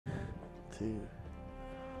2.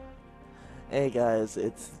 Hey guys,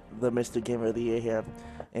 it's the Mr. Gamer of the Year here,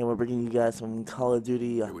 and we're bringing you guys some Call of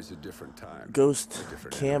Duty It was a different time, Ghost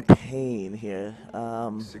different campaign here.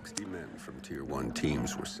 60 men from Tier 1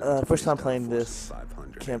 teams were sent First time to playing this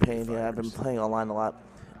campaign here. I've been playing online a lot.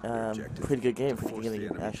 Pretty good game from the beginning,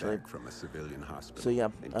 actually. From a civilian hospital So yeah,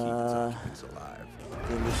 and keep its occupants alive.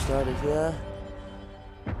 getting this started here.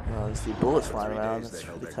 You see bullets flying around. That's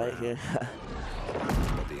pretty tight here.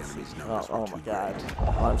 Oh my god.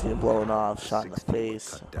 Arms getting blown off, shot in the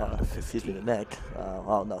face. Excuse me, the neck.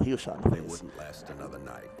 Oh no, he was shot in the They face. wouldn't last another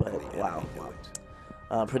night. But wow.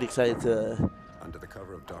 I'm pretty excited to Under the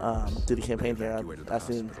cover of darkness, do the campaign here. I've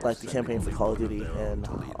seen like the campaign for Call of Duty and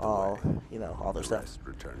all, you know, all their stuff.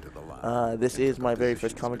 This is my very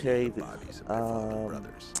first commentary.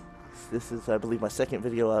 This is, I believe, my second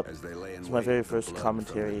video up. It's my very first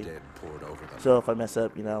commentary. So if I mess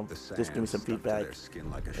up, you know, just give me some feedback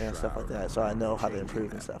and stuff like that, so I know how to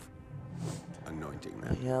improve and stuff.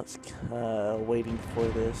 Yeah, it's waiting for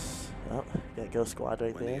this. Oh, got Ghost Squad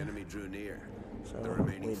right there. So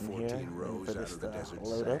waiting here, waiting for this to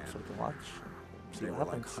load up so we can watch. See what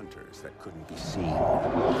happens. Hunters that couldn't be seen.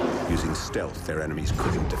 Using stealth their enemies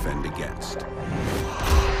couldn't defend against.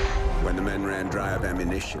 When the men ran dry of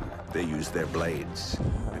ammunition, they used their blades.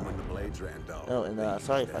 And when the blades ran dull, oh, and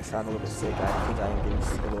sorry if I sound a little bit sick. I think I am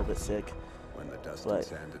getting a little bit sick. when the dust But and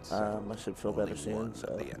sand had settled, I should feel better soon. So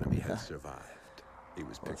the enemy had survived. He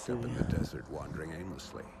was picked up in the desert, wandering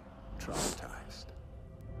aimlessly, traumatized.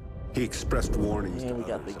 He expressed warnings. And we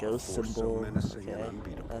got the others of a ghost force so symbol. menacing and Okay,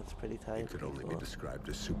 unbeatable, that's pretty tight. it could Pretty only cool. be described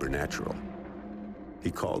as supernatural. He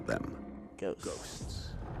called them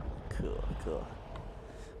Ghosts. Cool, cool.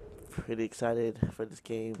 Pretty excited for this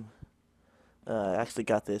game. I actually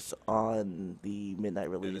got this on the midnight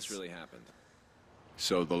And release. this really happened.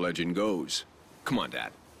 So the legend goes. Come on,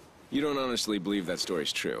 Dad. You don't honestly believe that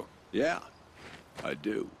story's true? Yeah, I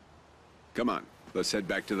do. Come on, let's head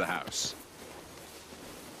back to the house.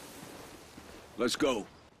 Let's go.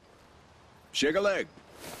 Shake a leg.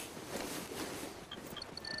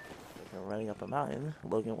 We're running up a mountain.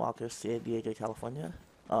 Logan Walker, San Diego, California.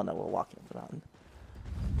 Oh no, we're walking up the mountain.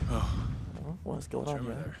 Oh, What's going on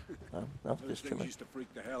here? No, those just things chilling. used to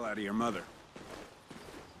freak the hell out of your mother.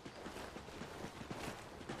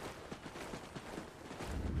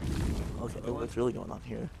 Okay, what's really going on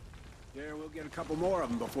here? Yeah, we'll get a couple more of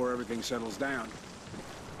them before everything settles down.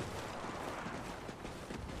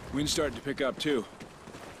 Wind's starting to pick up, too.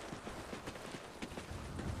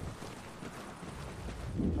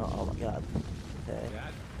 Oh my god. Okay.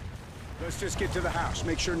 Dad? Let's just get to the house.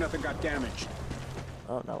 Make sure nothing got damaged.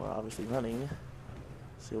 Oh, now we're obviously running.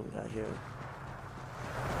 Let's see what we got here.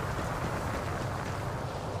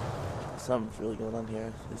 Something's really going on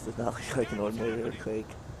here. This does not look like an ordinary earthquake.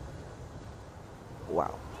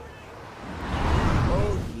 Wow.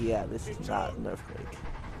 Oh yeah, this is not an earthquake.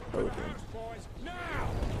 Odin.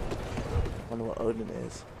 Wonder what Odin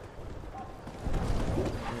is.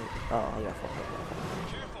 Oh, I got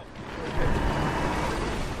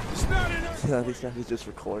It's not enough. yeah, these guys are just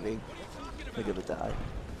recording. They're gonna die.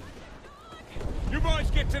 You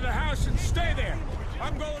boys get to the house and stay there.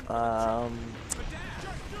 I'm going.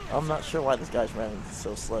 I'm not sure why this guy's running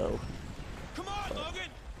so slow. Come on, Logan.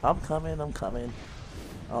 I'm coming.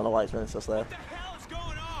 I don't know why he's running so slow. What the hell is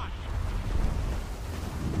going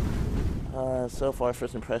on? So far,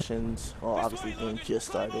 first impressions, well, obviously the game just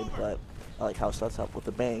started, but I like how it starts out with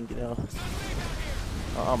a bang, you know?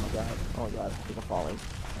 Oh my god, I think I'm falling.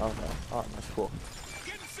 Oh no, oh, that's cool.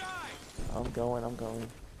 Get inside. I'm going.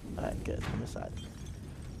 Alright, good, I'm inside.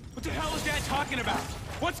 What the hell is Dad talking about?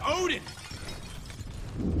 What's Odin?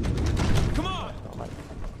 Come on. Oh my.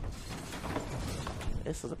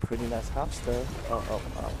 This is a pretty nice house, though. Wow,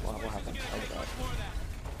 what happened? Oh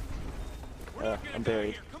god. I'm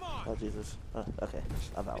buried. Oh Jesus. Okay,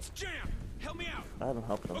 I'm out. Jam. Help me out. I'm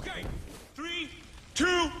helping him. Okay. 3,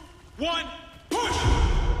 2, 1, push.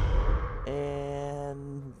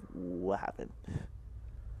 And what happened?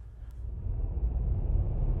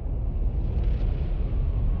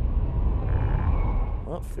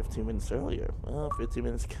 Well, 15 minutes earlier. Well, 15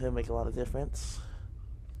 minutes could make a lot of difference.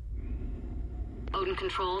 Odin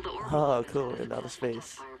control, the orbital. Oh, cool. In outer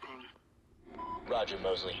space. Fire ping. Roger,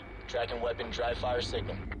 Mosley. Tracking weapon, dry fire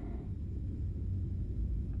signal.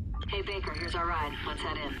 Hey Baker, here's our ride. Let's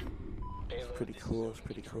head in. Payload Pretty cool. It's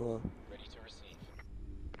pretty cool. ready to receive.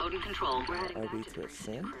 Odin control, we're heading LB back to to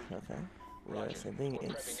ascend. Okay. We're ascending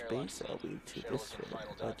in space. LB to this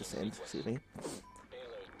way. Descend. Excuse me.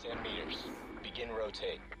 Payload 10 meters. Begin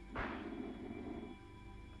rotate.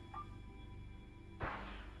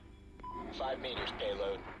 5 meters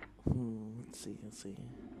payload. Let's see.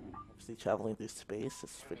 Obviously traveling through space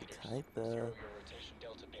is pretty tight though.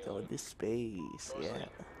 Going to space, yeah.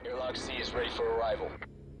 Airlock C is ready for arrival.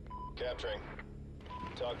 Capturing.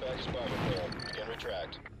 Talk back to Spartan payload. Begin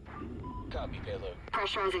retract. Copy payload.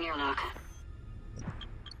 Pressurizing airlock.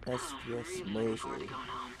 SPS Mosley.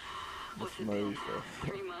 What's Miss it been? Mosley.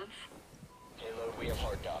 3 months? Payload, we have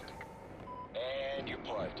hard dock. And you're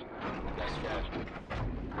parked. Nice flight.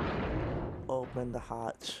 Open the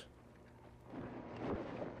hatch.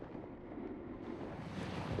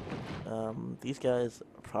 These guys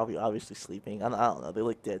are probably obviously sleeping. I don't know. They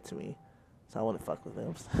look dead to me, so I want to fuck with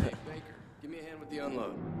them. Hey, Baker, give me a hand with the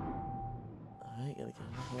unload. Alright, gotta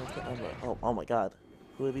get unload. Oh my god.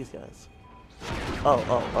 Who are these guys?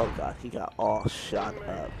 Oh god. He got all shot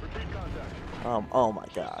up. Oh my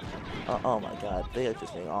god. Oh my god. They are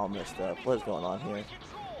just getting all messed up. What is going on here?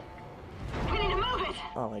 We need to move it!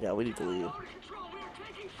 Oh my god, we need to leave.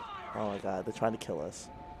 Oh my god, they're trying to kill us.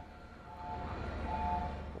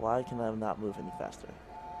 Why can I not move any faster?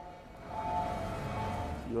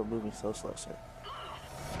 You are moving so slow, sir.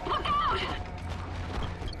 Look out!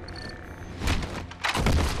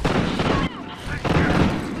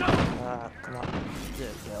 Come on. There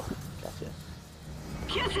we go. Gotcha.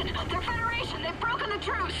 Houston, they're Federation! They've broken the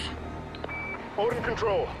truce! Odin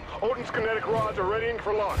Control. Odin's kinetic rods are readying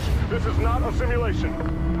for launch. This is not a simulation.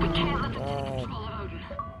 We can't let them take control of Odin.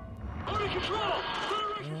 Odin Control!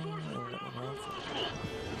 Federation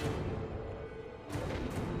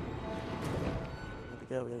We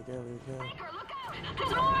gotta go. Baker, look out!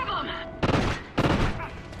 There's more of them!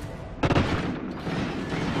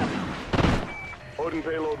 Odin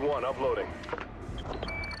payload 1 uploading.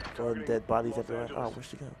 Throwing dead bodies everywhere. Oh, where'd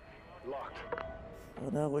she go? Locked. Oh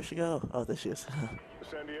no, where'd she go? Oh, there she is.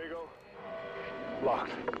 San Diego.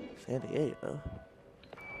 Locked. San Diego.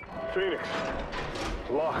 Phoenix.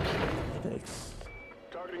 Locked. Thanks.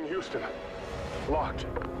 Targeting Houston. Locked.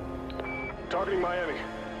 Targeting Miami.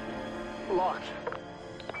 Locked.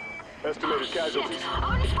 Estimated casualties.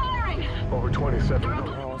 Odin's firing! Over 27.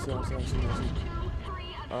 Oh, I see.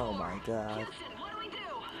 Oh my god. Houston, what do we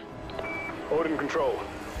do? Odin Control.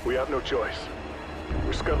 We have no choice.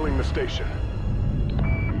 We're scuttling the station.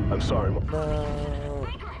 I'm sorry. No.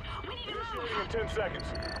 Baker, we need to Initiating in 10 seconds.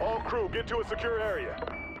 All crew, get to a secure area.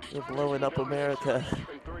 You're blowing up America.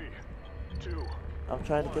 In 3, 2. I'm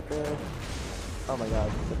trying to get there. Oh my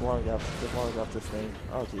god. They're blowing up this thing.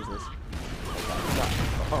 Oh Jesus.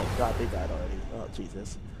 Oh god, they died already. Oh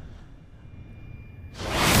Jesus.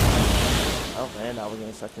 Oh man, now we're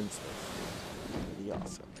getting sucked in space. Pretty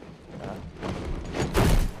awesome.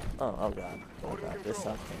 Oh god. This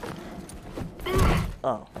sucks.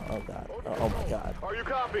 Oh god. Oh my god. Are you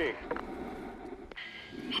copying?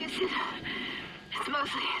 Houston, it's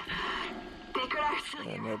mostly Baker and I are still I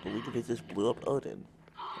here. know, but they just blew up Odin.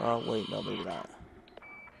 Oh wait, no, maybe not.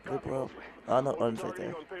 They blew up. Oh no, Odin's right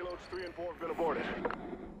there. On payloads 3 and 4 have been aborted.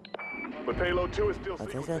 But payload 2 is still I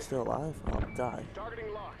think sequencing. I'm still alive. I'll die.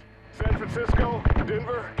 Targeting locked. San Francisco,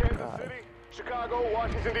 Denver, Kansas God. City, Chicago,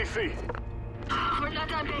 Washington, D.C. We're not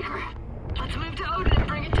done, Baker. Let's move to Odin and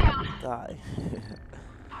bring it down. Die.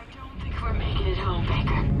 I don't think we're making it home,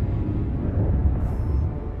 Baker.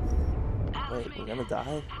 Wait, we're gonna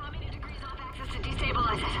die? How many degrees off access to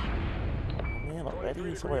destabilize it? Man,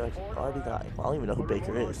 already? Somebody already died. Well, I don't even know who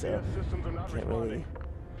Baker is, so Systems are not can't really,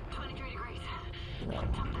 23 degrees. you know.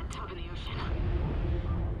 Dump that tub in the ocean.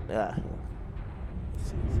 Yeah. Let's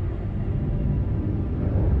see.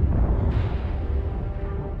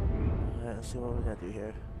 Alright, let's see what we gotta do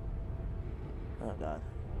here. Oh god.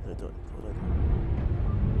 What do I do?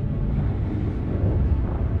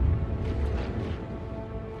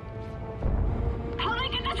 Help me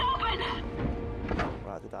get this open!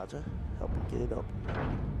 Roger, Dodger. Help me get it open.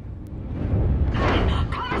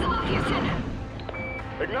 Cars off, Houston!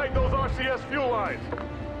 Ignite those RCS fuel lines.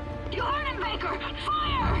 You heard him, Baker!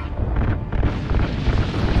 Fire!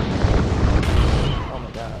 Oh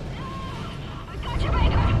my god. I got you,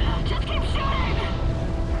 Baker! Just keep shooting!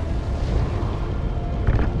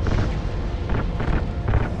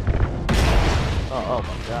 Oh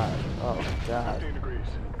my god. Oh my god. 15 degrees.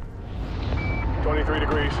 23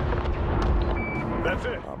 degrees. That's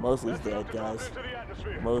it. Mosley's That's enough dead, to drop guys. into the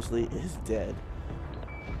atmosphere. Mosley is dead.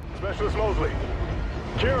 Specialist Mosley.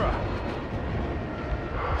 Kira.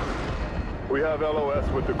 We have LOS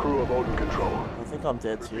with the crew of Odin Control. I think I'm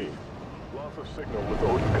dead too. Loss of signal with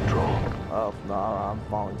Odin Control. Oh no, I'm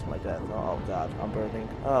falling to my death. Oh god, I'm burning.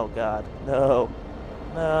 Oh god, no.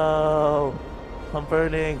 No. I'm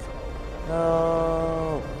burning.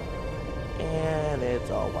 No. And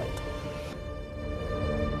it's all white.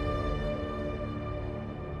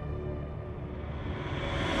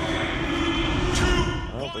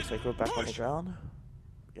 looks like we're back on the ground.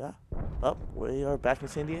 Yeah. Oh, we are back in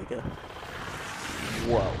San Diego.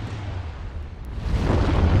 Whoa.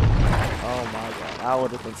 Oh my god. I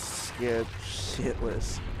would have been scared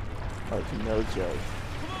shitless. Like, no joke.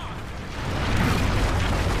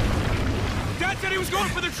 Dad said he was going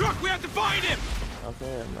for the truck. We have to find him.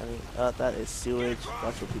 Okay, I'm ready. That is sewage.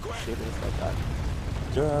 Watch what people shit is like that.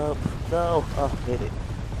 Jump. No. Oh, hit it.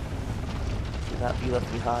 Should not be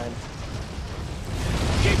left behind.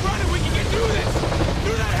 Keep running. We can get through this.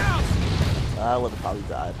 Through that house. I would have probably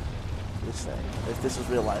died. Just saying. If this was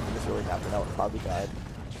real life and this really happened, I would have probably died.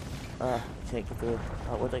 Can't get through.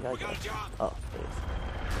 Oh, where'd that guy go? Oh, there he is.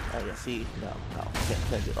 Oh, yeah, see? No.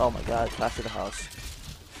 Can't do. Oh my god, crash to the house.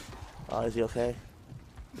 Oh, is he okay?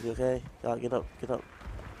 Is he okay? Oh, get up. Oh,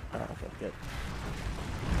 okay, good.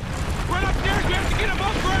 Run upstairs. We have to get him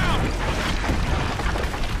up ground.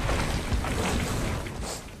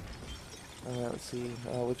 Let's see.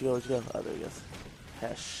 Where'd you go? Oh, there he is.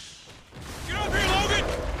 Hesh. Get up here, Logan.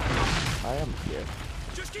 I am here.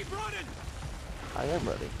 Just keep running. I am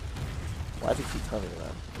ready. Why did he tell me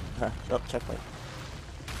that? Oh, checkmate.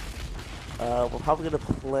 We're probably gonna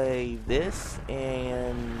play this,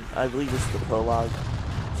 and I believe this is the prologue.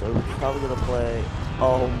 So we're probably gonna play.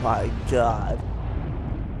 Oh my god!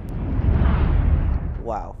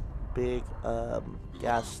 Wow, big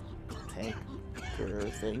gas tanker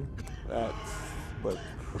thing.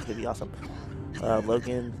 That's pretty awesome.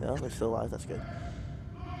 Logan, no, they're still alive. That's good.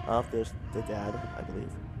 Oh, there's the dad, I believe.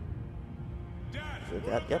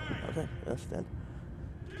 Dad, yep. Okay, that's dead.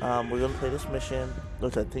 We're gonna play this mission,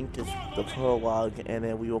 which I think is the prologue, and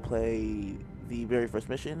then we will play the very first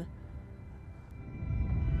mission.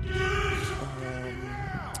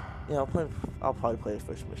 Yeah, I'll probably play the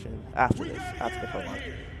first mission after this, after the prologue.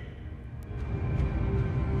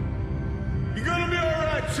 You're gonna be all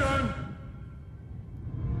right, son.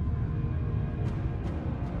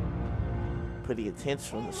 Pretty intense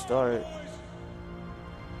from the start.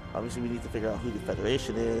 Obviously, we need to figure out who the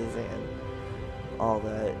Federation is and all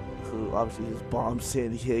that. Who obviously just bombed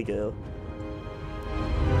San Diego.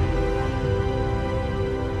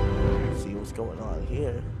 Let's see what's going on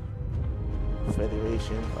here.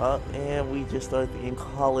 Federation. Oh, and we just started the game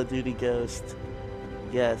Call of Duty Ghost.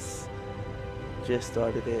 Yes, just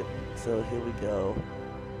started it. So here we go.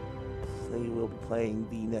 We will be playing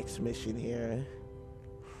the next mission here.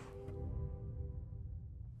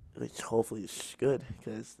 Which hopefully is good,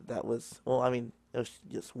 because that was, well, I mean, it was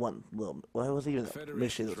just one little, well, it wasn't even a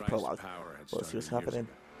mission, it was a prologue. Well, let's see what's happening.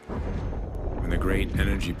 When the great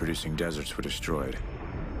energy-producing deserts were destroyed,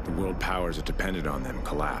 the world powers that depended on them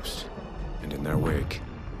collapsed, and in their wake,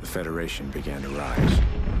 the Federation began to rise.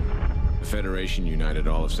 The Federation united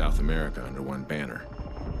all of South America under one banner,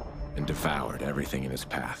 and devoured everything in its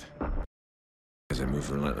path, as it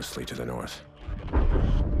moved relentlessly to the north.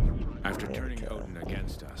 After turning Odin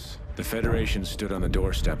against us, the Federation stood on the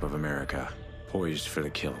doorstep of America, poised for the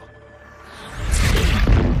kill.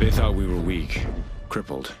 They thought we were weak,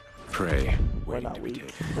 crippled, prey, waiting to be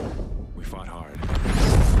taken. We fought hard.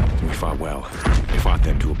 We fought well. We fought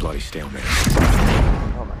them to a bloody stalemate.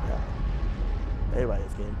 Oh my god.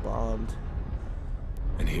 Everybody's getting bombed.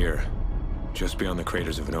 And here, just beyond the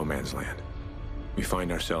craters of No Man's Land, we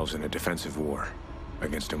find ourselves in a defensive war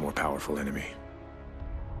against a more powerful enemy.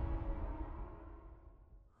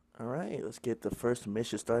 Alright, let's get the first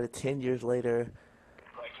mission started. 10 years later.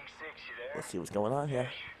 Viking 6, you there? Let's see what's going on here.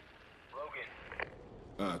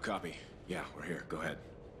 Logan. Copy. Yeah, we're here. Go ahead.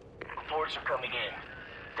 Reports are coming in.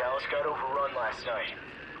 Dallas got overrun last night.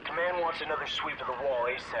 Command wants another sweep of the wall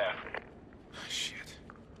ASAP. Shit.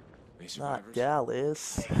 Any Not survivors?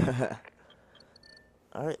 Dallas.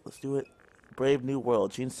 Alright, let's do it. Brave New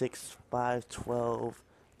World, June 6, 5/12,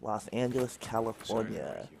 Los Angeles,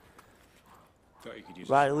 California. Thought you could use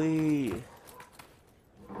Riley!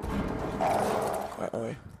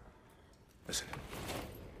 Quiet. Listen.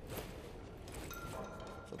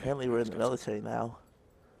 So apparently we're in the military now.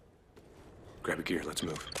 Grab a gear. Let's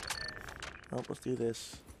move. Oh, let's do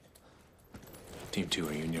this. Team 2,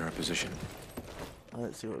 are you near our position?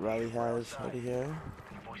 Let's see what Riley has over here.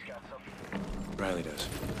 Riley does.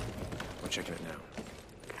 We're checking it now.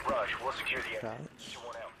 Rush, we'll secure the Crouch. exit.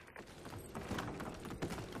 One out.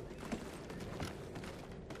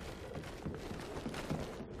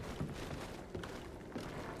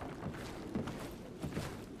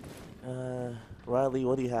 Riley,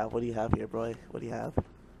 what do you have? What do you have here, bro? What do you have?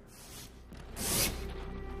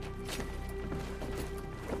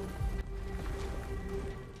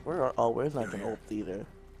 Where's not gonna ult either?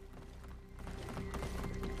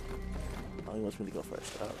 Oh, he wants me to go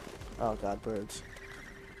first. Oh god, birds.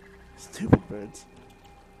 Stupid birds.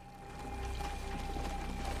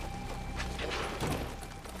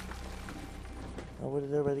 Oh, where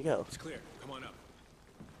did everybody go? It's clear. Come on up.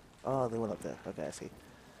 Oh, they went up there. Okay, I see.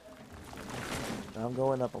 I'm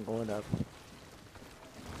going up, I'm going up.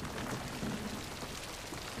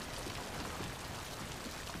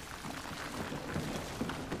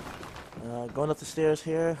 Going up the stairs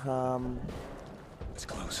here. It's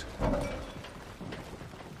close.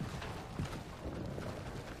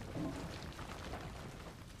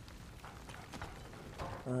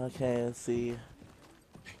 Okay, let's see. Hey,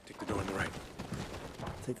 take the door on the right.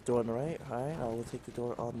 Take the door on the right. Alright, I will take the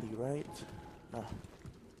door on the right.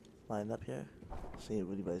 Line up here. See if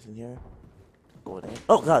anybody's in here. Going in.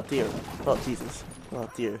 Oh god, deer. Oh Jesus. Oh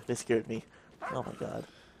dear, they scared me. Oh my god.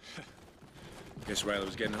 Guess Riley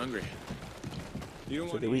was getting hungry. You don't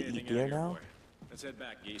So want do to we eat anything eat deer out here, now? boy. Let's head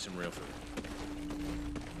back, get you some real food.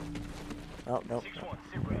 Oh, nope.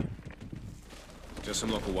 Just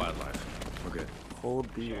some local wildlife. We're good.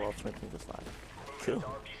 Cold bee while drinking this line. Cool.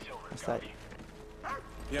 What's that?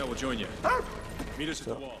 Yeah, we'll join you. Meet us at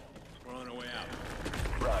the wall. We're on our way out.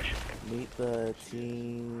 Raj. Meet the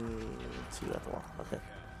team 2 at the wall. Okay.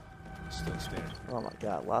 Still stairs. Oh my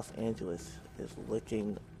god, Los Angeles is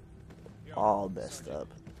looking all messed up.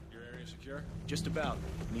 Your area secure? Just about.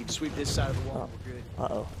 Need to sweep this side of the wall. Oh. We're good.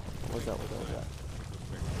 Uh-oh. What's that? What's that? What's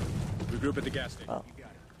that? Regroup at the gas station. Oh.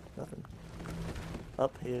 Nothing.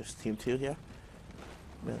 Up, here's team 2 here.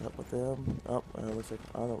 Met up with them. Oh, looks like,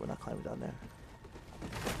 oh no, we're not climbing down there.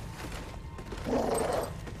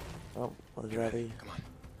 Oh, was ready. Come on.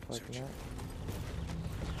 Search.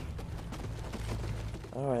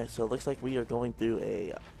 Alright, so it looks like we are going through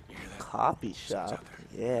a coffee shop.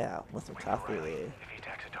 Yeah, want some coffee. If he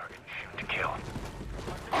attacks a target, shoot to kill.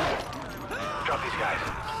 Drop these guys.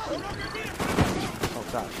 Oh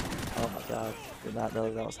god. Oh my god. Did not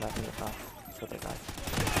know that was happening at top. Kill that guy.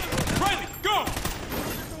 Riley, go!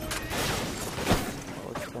 Oh,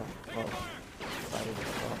 what's going on? Oh.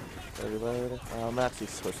 Reload. I'm actually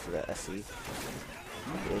switched to the SE.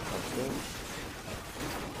 Okay, comes in.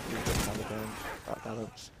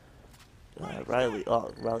 Riley.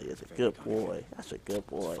 Oh, Riley is a good boy. That's a good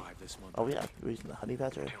boy. Oh, yeah. We're using the honey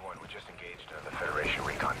badger. 2-1, we just engaged the Federation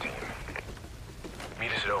recon team.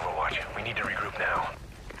 Meet us at Overwatch. We need to regroup now.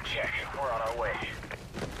 Check. We're on our way.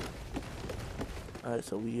 Alright,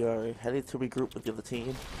 so we are headed to regroup with the other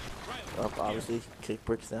team. Obviously, kick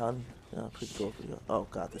bricks down. Pretty cool. Oh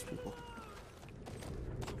god, there's people.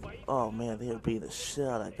 Oh man, they are beating the shit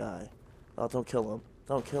out of that guy. Oh, don't kill him.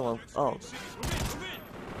 Don't kill him. Oh.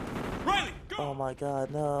 Oh my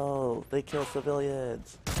god, no. They kill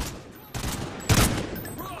civilians.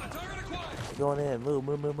 We're going in. Move,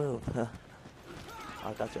 move, move, move.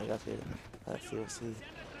 I got you, I got you. Let's see, let's see.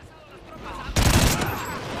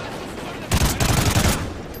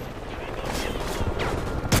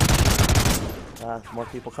 More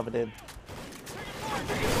people coming in.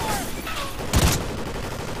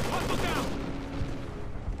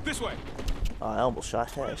 This way. Oh, I almost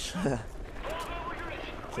shot Hesh. Can't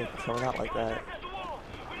be coming out like that.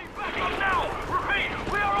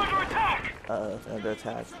 They're under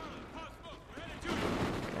attack.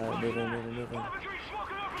 Alright, moving, moving, moving.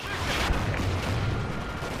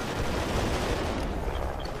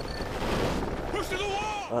 Push to the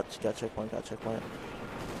wall. Oh, got checkpoint, got checkpoint.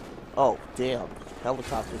 Oh, damn.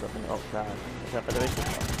 Helicopters up in. Oh, god. Is that Federation?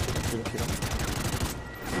 Oh, shoot him, shoot him.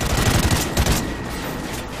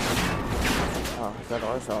 Oh, is that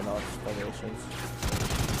ours? Oh, no, it's Federation's.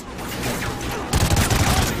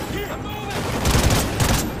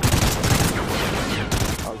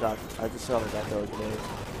 Oh, god. I just saw that throw a grenade.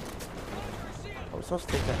 I was supposed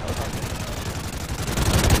to take that helicopter.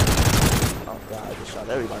 Oh, god. I just shot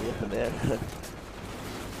everybody up in there.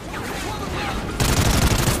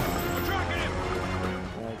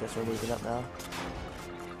 I guess we're moving up now.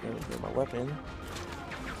 Let me get my weapon. Like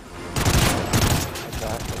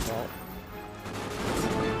that, like that.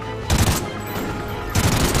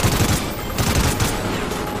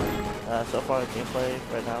 So far, the gameplay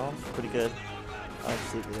right now is pretty good. I can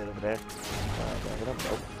see grenade over there. Back it up.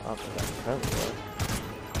 Nope. Oh, there.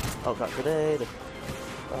 Oh, got grenade.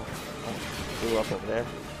 Oh, blew up over there.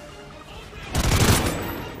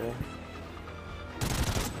 Okay.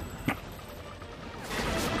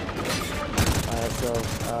 Alright, so,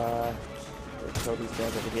 let's kill these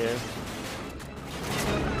guys over here.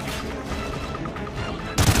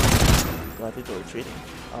 No, I think they're retreating.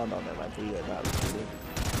 Oh, no, never mind. We are not retreating.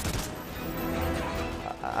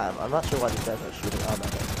 I'm not sure why these guys are shooting. Oh,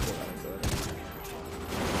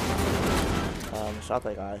 no, no. Shot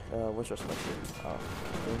that guy. Where's your selection? Oh,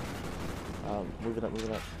 okay. Moving up,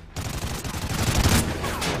 moving up.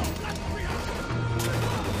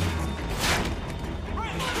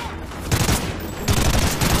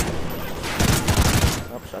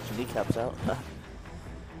 your kneecaps out.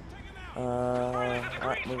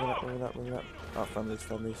 Alright, moving up. Oh, friendlies.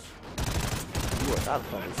 You are not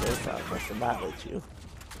friendlies, they're trying to annihilate you.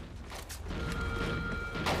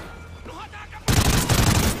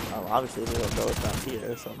 Obviously they don't know it's not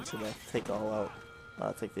here, so I'm just gonna take all out.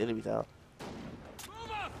 Take the enemies out.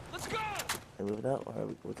 Let's go! We're moving out.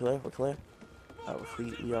 Alright, we're clear.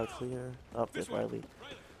 We are clear. Oh, there's Riley.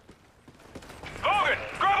 Logan,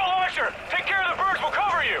 grab a launcher! Take care of the birds, we'll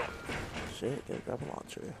cover you! Shit, gotta grab a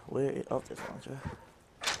launcher. Where is... Oh, there's a launcher.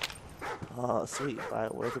 Oh, sweet.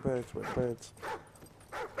 Alright, where's the birds?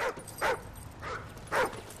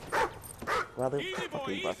 Riley, what the fuck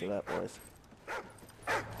are you about to do that, boys?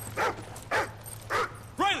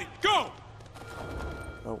 Riley, go!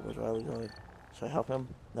 Oh, where's Riley going? Should I help him?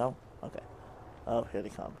 No? Okay. Oh, here they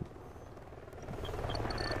come.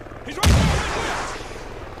 He's right there!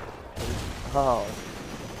 Oh,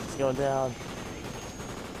 he's going down.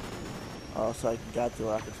 Oh, so I got the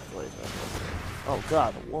rocket laser. Oh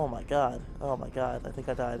god, oh my god, I think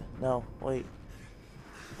I died. No, wait.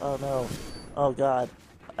 Oh no, oh god.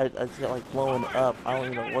 I just got like blown up. I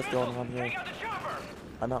don't even know what's going on here.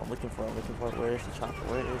 I'm not looking for it, Where is the chopper?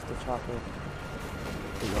 There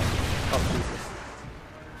you go. Oh Jesus.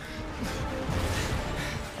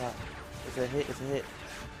 It's a hit.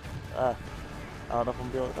 I don't know if I'm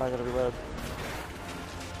doing. I gotta reload.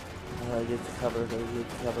 Get to cover.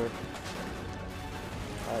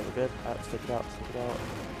 Alright, we're good. Alright, stick it out.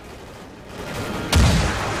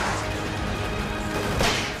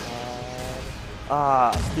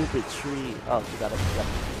 Stupid tree. Oh, you got him.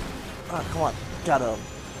 Come on. Got him.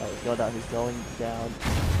 Alright, he's going down.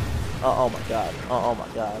 Oh my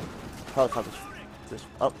god. Helicopter. Just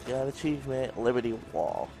up. Got achievement. Liberty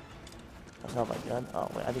Wall. That's not my gun. Oh,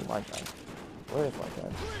 wait, I need my gun. Where is my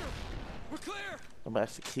gun? We're clear! I'm gonna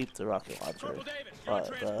have to keep the rocket launcher.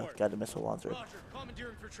 The guided missile launcher. Roger,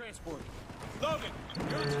 commandeering for transport. Logan,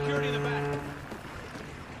 you're on security in the back.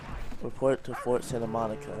 Report to Fort Santa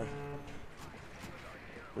Monica.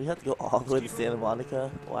 We have to go all the way to Santa Monica?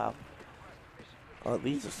 Wow. Oh,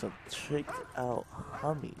 these are some tricked out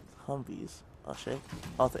Humvees. Oh shit.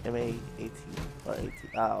 Oh, the MA-18 or 18.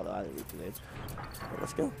 I don't know. I didn't read the name. Right,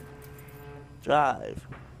 let's go. Drive.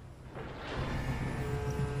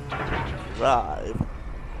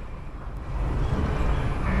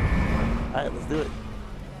 Alright, let's do it.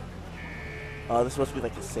 Oh, this is supposed to be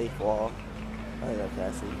like a safe wall. Okay,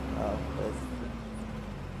 I see.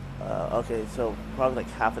 Okay, so probably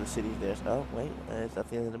like half of the city there. Oh, wait, is that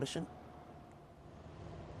the end of the mission?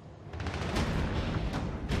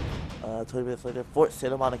 20 minutes later, Fort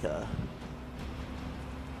Santa Monica.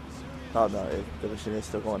 Oh no, the mission is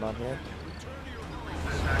still going on here.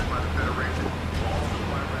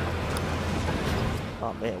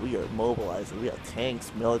 Oh man, we are mobilizing. We have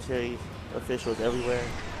tanks, military officials everywhere.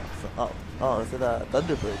 So, oh, is it a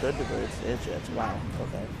Thunderbirds engines? Wow.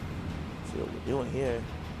 Okay. See what we're doing here.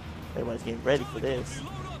 Everybody's getting ready for this.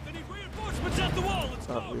 Reinforcements at the wall. Let's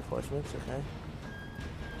go. Reinforcements. Okay.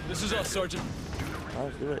 This is us, Sergeant.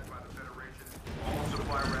 Let's do it.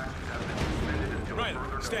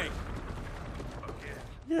 Riley, stay.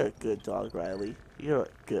 You're a good dog, Riley. You're a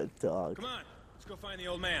good dog. Come on, let's go find the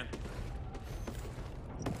old man.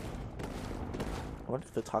 I wonder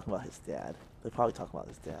if they're talking about his dad. They're probably talking about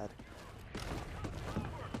his dad.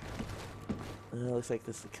 Looks like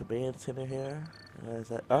there's a command center here. Is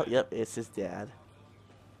that? Oh, yep, it's his dad.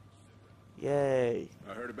 Yay.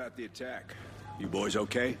 I heard about the attack. You boys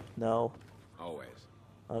okay? No. Always.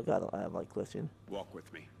 Oh god, I am like glitching. Walk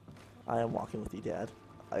with me. I am walking with you, Dad.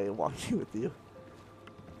 I am walking with you.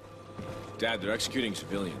 Dad, they're executing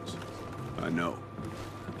civilians. I know.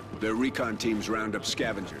 Their recon teams round up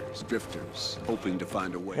scavengers, drifters, hoping to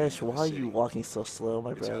find a way. Hesh, why are you walking so slow,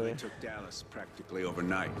 my It's brother? how they took Dallas practically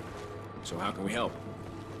overnight. So how can we help?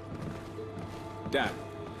 Dad.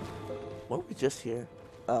 Weren't we just here?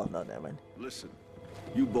 Oh, no, never mind. Listen,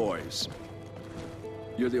 you boys.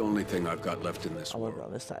 You're the only thing I've got left in this I'm world. over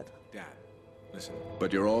on this side. Dad, listen.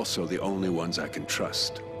 But you're also the only ones I can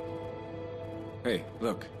trust. Hey,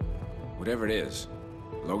 look. Whatever it is,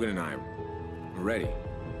 Logan and I, we're ready.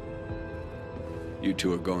 You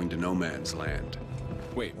two are going to no man's land.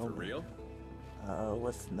 Wait, for real?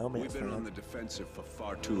 What's no man's We've been on land? the defensive for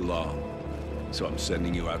far too long. So I'm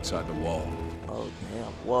sending you outside the wall. Oh,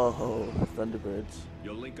 damn. Whoa, Thunderbirds.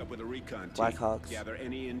 You'll link up with a recon team. Blackhawks. Gather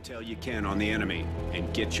any intel you can on the enemy,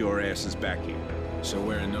 and get your asses back here. So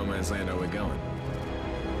where in no man's land are we going?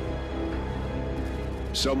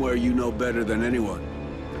 Somewhere you know better than anyone.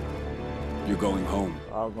 You're going home.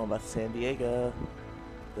 Oh, I'm going back to San Diego.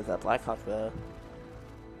 There's that Blackhawk there.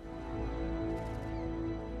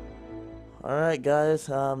 Alright, guys,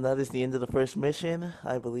 that is the end of the first mission,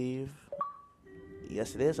 I believe.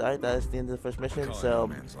 Yes, it is. Alright, that is the end of the first mission. So,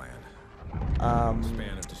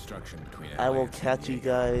 I will catch you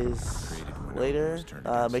guys later.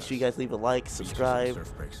 Make sure you guys leave a like, subscribe.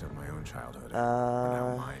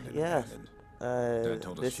 Yeah.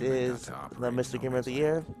 This is the Mr. Gamer of the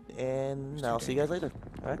Year, and I'll see you guys later.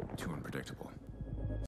 Alright? Too unpredictable.